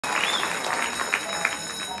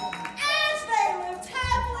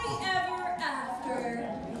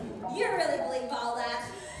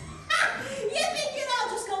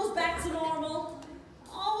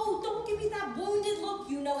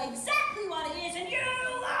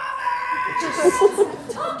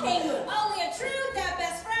Talking! Only a true dead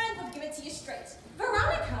best friend would give it to you straight.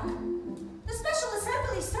 Veronica, the special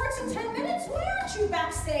assembly starts in 10 minutes. Why aren't you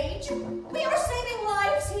backstage? We are saving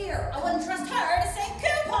lives here. I wouldn't trust her to save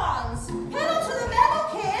coupons. Pedal to the metal,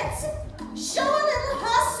 kids. Show a little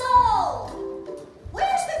hustle.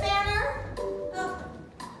 Where's the banner?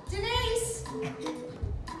 Denise.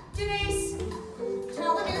 Denise,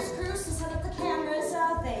 tell the news crews to set up the cameras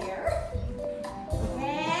there.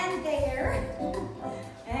 And there.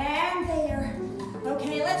 And there.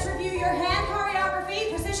 Okay, let's review your hand choreography.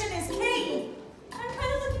 Precision is key. I'm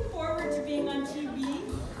kind of looking forward to being on TV.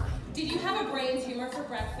 Did you have a brain tumor for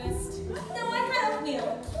breakfast? No, I had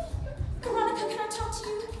oatmeal. Veronica, can I talk to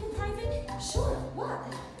you in private? Sure, what?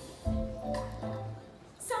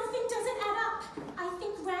 Something doesn't add up. I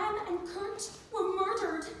think Ram and Kurt were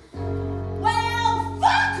murdered. Well,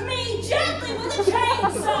 fuck me gently with a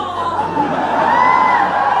chainsaw!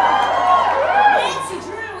 Nancy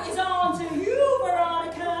Drew is on to you,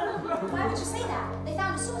 Veronica. Why would you say that? They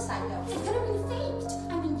found a suicide note. It could have been faked.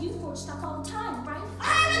 I mean, you forge stuff all the time, right?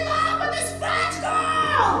 I'm in love with this French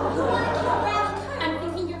girl! You want to kill Ram and Kurt? I'm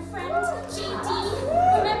thinking your friend, JD.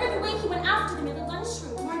 Remember the way he went after them in the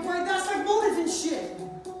lunchroom? Oh my God, that's like motive and shit.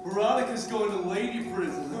 Veronica's going to lady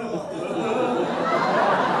prison. I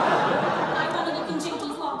want to look in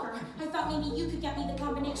JD's locker. I thought maybe you could get me the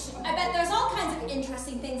combination. I bet there's all kinds of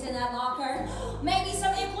interesting things in that locker. Maybe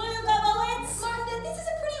some Igluga bullets. Martha, this is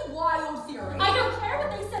a pretty wild theory. I don't care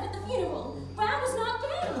what they said at the funeral. Ram was not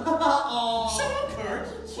gay. Shut up, Kurt.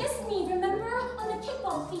 He kissed me, remember? On the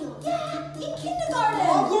kickball field. Yeah, in kindergarten.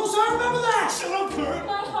 Oh, gross, I remember that. Shut up, Kurt.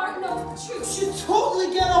 My heart knows the truth. You should totally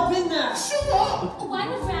get up in that. Shut up. Why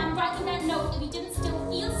would Ram write me that note if he didn't still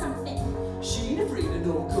feel something? She ain't afraid of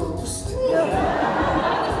no ghost.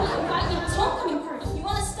 Why would he invite me to his homecoming party? You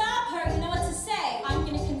want to stop her, you know what to say. I'm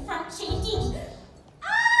gonna confront JD.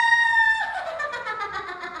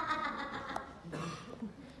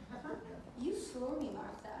 You floor me,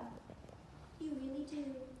 Martha. You really do.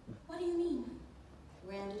 What do you mean?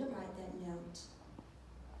 Ram didn't write that note.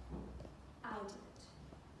 I did.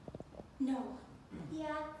 No.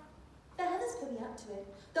 Yeah, the Heathers put me up to it.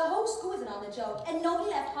 The whole school was in on the joke, and nobody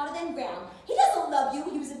laughed harder than Ram. He doesn't love you.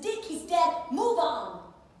 He was a dick. He's dead. Move on.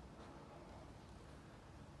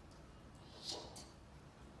 Shit.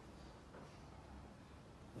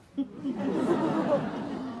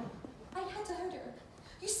 I had to hurt her.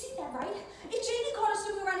 You see that, right? If JD caught us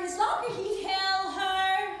snooping around his locker, he'd Kill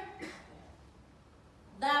her.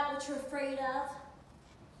 That what you're afraid of?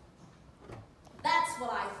 That's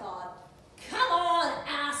what I thought. Come on,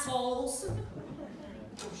 assholes.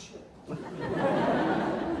 Oh, shit.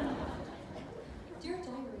 Dear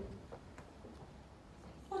diary.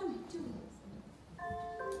 What am I doing?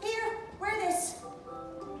 Here, wear this.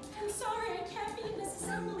 I'm sorry, I can't be in this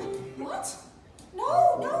assembly. What?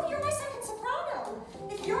 No, you're my second soprano.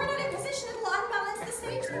 If you're not in position, it'll unbalance the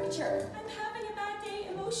stage picture. I'm having a bad day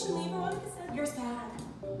emotionally, Veronica said. You're sad.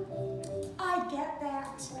 I get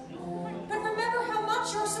that. But remember how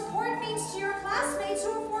much your support means to your classmates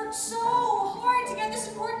who have worked so hard to get this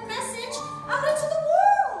important message out into the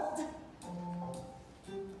world.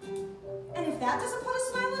 And if that doesn't put a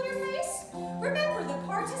smile on your face, remember that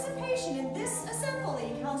participation in this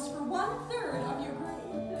assembly counts for 1/3 of your grade.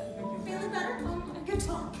 Feeling better? Good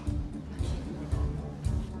talk.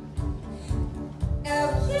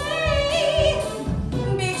 Okay.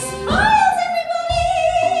 Big smiles,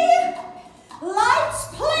 everybody! Lights,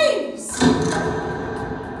 please!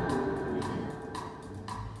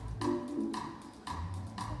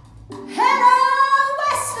 Hello,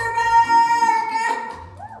 Westerberg!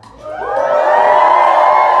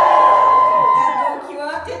 That woke you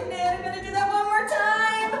up, didn't it? I'm gonna do that one more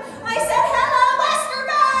time. I said hello,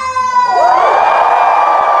 Westerberg!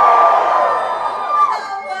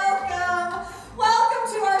 Welcome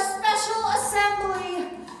to our special assembly.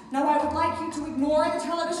 Now I would like you to ignore the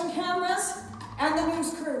television cameras and the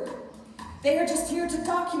news crew. They are just here to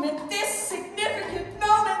document this significant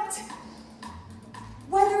moment.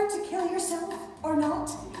 Whether to kill yourself or not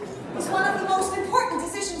is one of the most important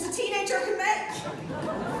decisions a teenager can make.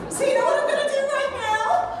 So you know what I'm gonna do right now?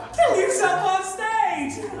 Kill yourself on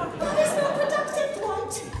stage. That is not productive,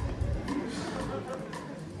 Dwight.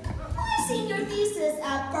 My senior thesis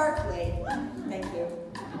at Berkeley, thank you,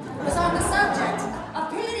 was on the subject of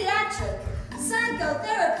pediatric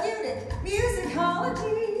psychotherapeutic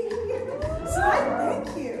musicology. So I thank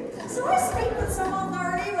you. So I speak with some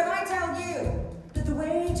authority when I tell you that the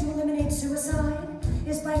way to eliminate suicide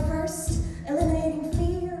is by first eliminating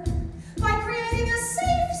fear, by creating a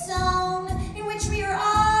safe zone in which we are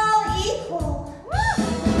all equal.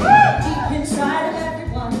 Deep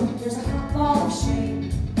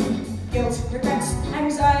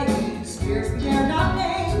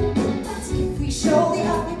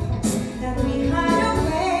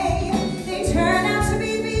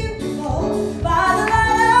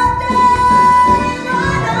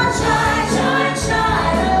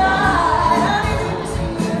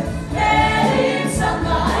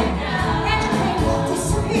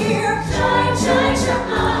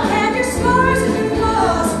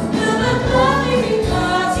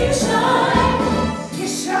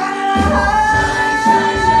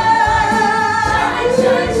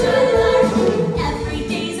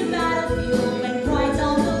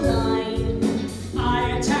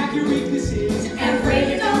hide your weaknesses. And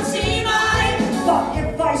pray you don't see mine. But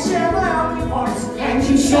if I share my ugly parts And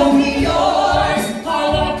you show me your